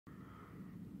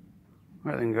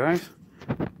Right then guys,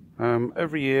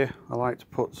 every year I like to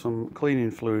put some cleaning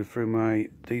fluid through my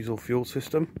diesel fuel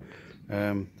system.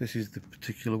 This is the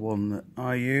particular one that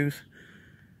I use,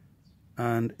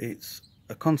 and it's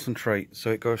a concentrate,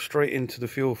 so it goes straight into the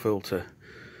fuel filter.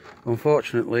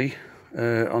 Unfortunately,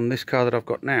 on this car that I've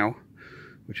got now,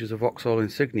 which is a Vauxhall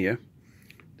Insignia,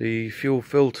 the fuel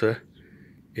filter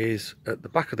is at the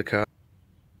back of the car.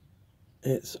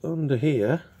 It's under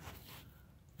here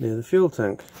near the fuel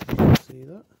tank. See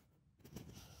that?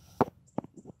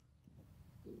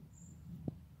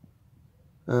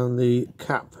 And the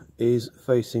cap is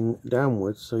facing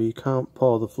downwards, so you can't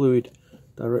pour the fluid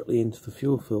directly into the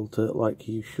fuel filter like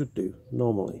you should do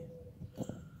normally.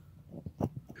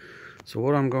 So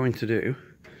what I'm going to do,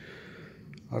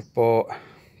 I've bought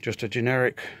just a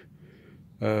generic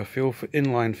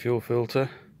inline fuel filter.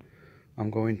 I'm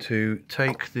going to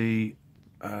take the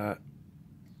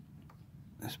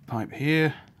this pipe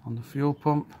here on the fuel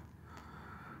pump,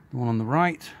 the one on the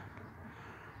right,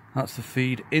 that's the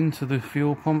feed into the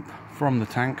fuel pump from the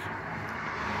tank.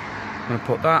 I'm going to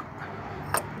put that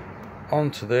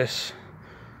onto this.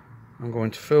 I'm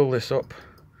going to fill this up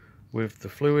with the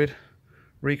fluid,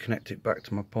 reconnect it back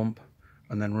to my pump,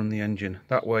 and then run the engine.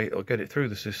 That way it'll get it through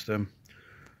the system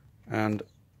and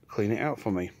clean it out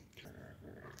for me.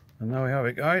 And there we have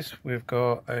it guys, we've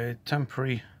got a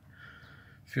temporary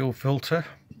fuel filter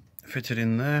fitted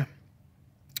in there,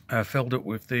 filled up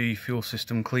with the fuel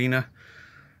system cleaner.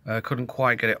 Couldn't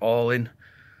quite get it all in.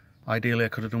 Ideally I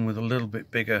could have done with a little bit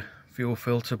bigger fuel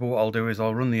filter, but what I'll do is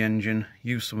I'll run the engine,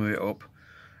 use some of it up,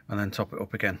 and then top it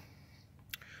up again.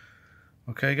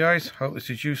 Okay guys, hope this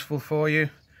is useful for you.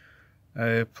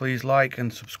 Please like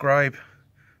and subscribe,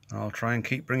 and I'll try and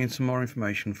keep bringing some more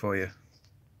information for you.